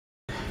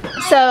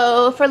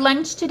So for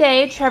lunch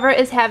today, Trevor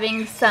is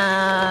having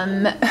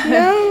some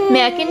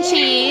mac and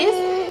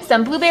cheese,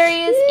 some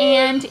blueberries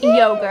and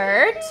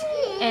yogurt,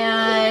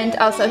 and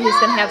also he's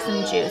gonna have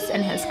some juice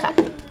in his cup.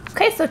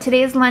 Okay, so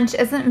today's lunch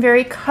isn't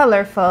very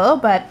colorful,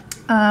 but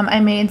I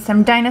made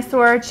some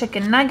dinosaur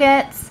chicken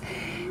nuggets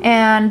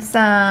and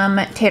some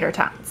tater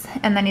tots,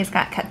 and then he's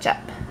got ketchup.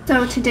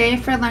 So today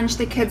for lunch,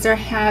 the kids are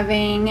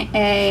having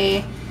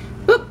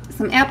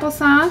some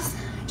applesauce.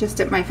 Just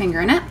dipped my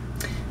finger in it.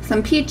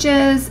 Some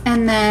peaches,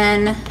 and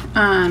then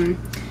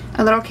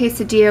a little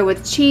quesadilla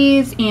with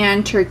cheese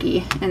and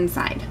turkey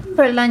inside.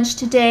 For lunch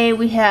today,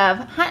 we have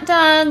hot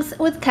dogs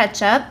with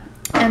ketchup,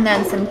 and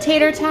then some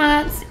tater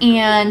tots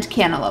and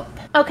cantaloupe.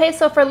 Okay,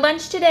 so for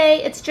lunch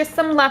today, it's just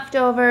some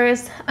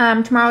leftovers.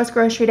 Tomorrow's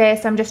grocery day,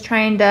 so I'm just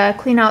trying to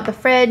clean out the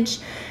fridge.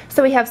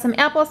 So we have some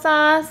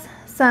applesauce,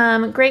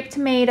 some grape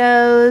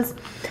tomatoes,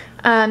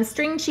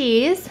 string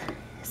cheese,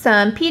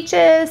 some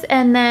peaches,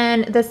 and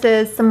then this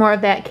is some more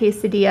of that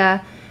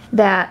quesadilla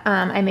that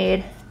I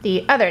made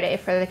the other day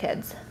for the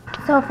kids.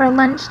 So for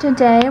lunch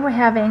today, we're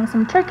having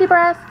some turkey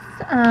breasts.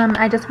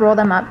 I just roll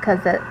them up because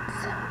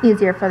it's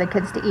easier for the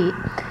kids to eat.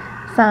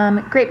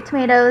 Some grape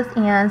tomatoes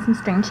and some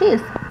string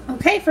cheese.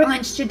 Okay, for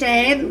lunch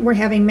today, we're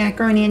having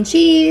macaroni and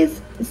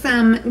cheese,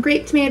 some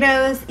grape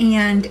tomatoes,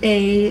 and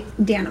a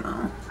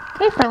Danimo.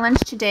 Okay, for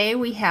lunch today,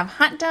 we have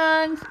hot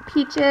dogs,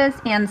 peaches,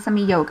 and some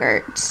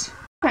yogurt.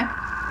 Okay,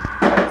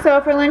 so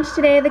for lunch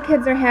today, the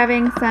kids are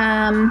having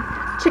some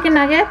chicken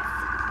nuggets,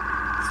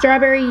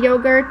 strawberry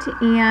yogurt,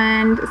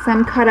 and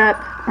some cut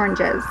up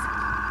oranges.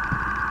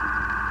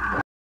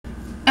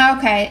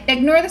 Okay,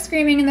 ignore the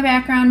screaming in the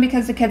background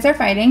because the kids are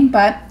fighting,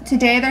 but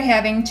today they're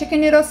having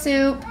chicken noodle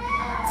soup,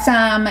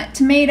 some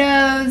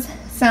tomatoes,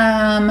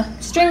 some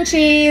string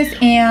cheese,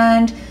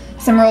 and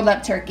some rolled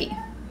up turkey.